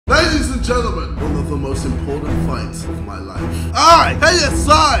and gentlemen, one of the most important fights of my life. I,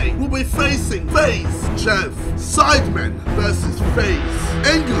 KSI, will be facing Faze Jev. Sidemen versus Faze.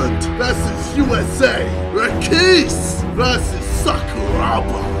 England versus USA. Ksi versus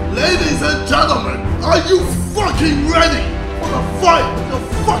Sakuraba. Ladies and gentlemen, are you fucking ready for the fight of your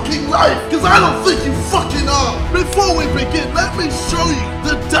fucking life? Because I don't think you fucking are. Before we begin, let me show you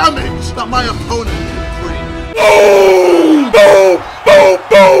the damage that my opponent can bring. Boom! Boom! Boom!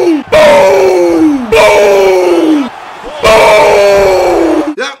 Boom! Boom! Boom!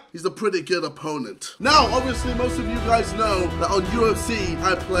 Boom! Yep, he's a pretty good opponent. Now, obviously, most of you guys know that on UFC,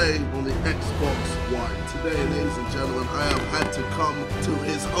 I play on the Xbox One. Today, ladies and gentlemen, I have had to come to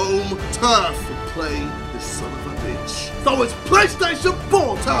his home turf to play this son of a bitch. So it's PlayStation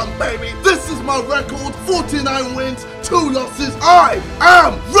 4 time, baby. This is my record, 49 wins, 2 losses. I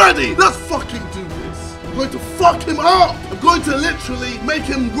am ready. Let's fucking do this. I'm going to fuck him up. I'm going to literally make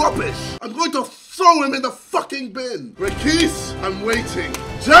him rubbish. I'm going to throw him in the fucking bin. Ksi, I'm waiting.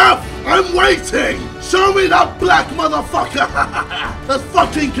 Jev, I'm waiting. Show me that black motherfucker. Let's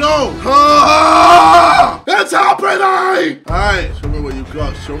fucking go. It's happening. Alright, show me what you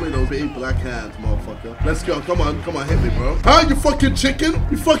got. Show me those big black hands, motherfucker. Let's go. Come on, hit me, bro. Huh, you fucking chicken?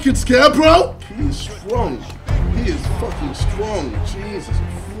 You fucking scared, bro? He is strong. He is fucking strong. Jesus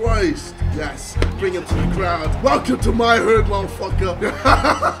Christ. Yes, bring him to the crowd. Welcome to my hood, motherfucker.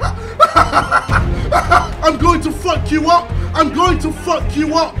 I'm going to fuck you up. I'm going to fuck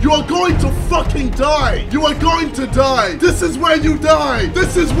you up. You are going to fucking die. You are going to die. This is where you die.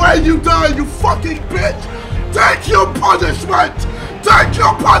 This is where you die, you fucking bitch. Take your punishment. Take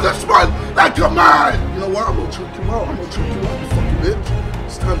your punishment like a man. You know what? I'm gonna choke you out. I'm gonna choke you out, you fucking bitch.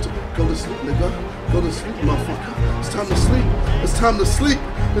 It's time to go to sleep, nigga. Go to sleep, motherfucker. It's time to sleep. It's time to sleep.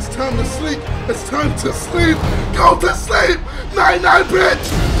 It's time to sleep. It's time to sleep. Go to sleep. Night-night,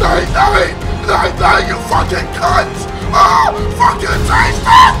 bitch. Night-night. Night-night, you fucking cunt. Oh, fucking taste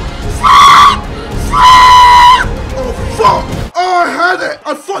it. Sleep. Sleep. Oh, fuck. Oh, I had it. I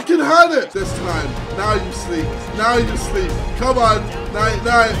fucking had it. This time. Now you sleep. Now you sleep. Come on.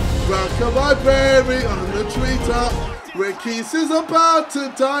 Night-night. Rock-a-bye, baby. On the treetop. Ksi is about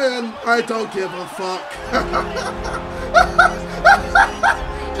to die and I don't give a fuck.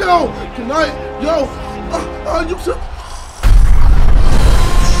 Yo, can I? Yo, you so.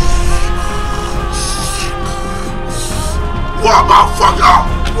 What, motherfucker?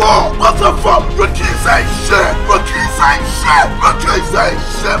 Whoa, what the fuck? Ksi ain't shit. Ksi ain't shit. Ksi ain't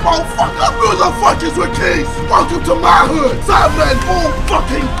shit, motherfucker. Who the fuck is Ksi? Welcome to my hood. Sidemen all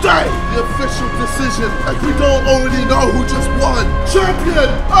fucking day. The official decision, like we don't already know who just won. Champion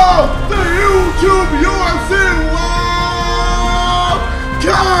of the YouTube UFC World,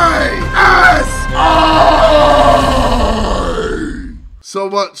 KSI. So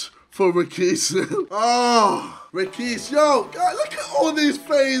much for Ksi. Oh. Ksi, yo, God, look at all these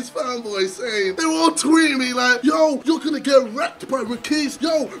Faze fanboys saying. They were all tweeting me like, yo, you're gonna get wrecked by Ksi.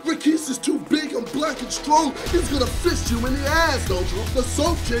 Yo, Ksi is too big and black and strong. He's gonna fist you in the ass. Don't drop the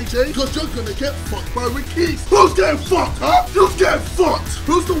soap, JJ, because you're gonna get fucked by Ksi. Who's getting fucked, huh? Who's getting fucked?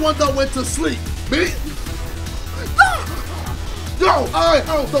 Who's the one that went to sleep? Me? Yo, I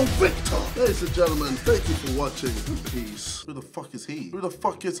am the victor! Ladies and gentlemen, thank you for watching. Peace. Who the fuck is he? Who the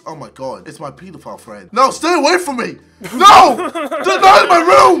fuck is... Oh my god, it's my pedophile friend. No, stay away from me! No! They're not in my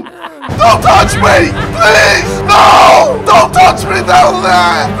room! Don't touch me! Please! No! Don't touch me down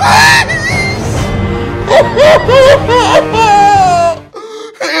there! Please!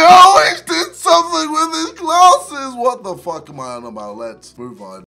 He always did something with his glasses! What the fuck am I on about? Let's move on.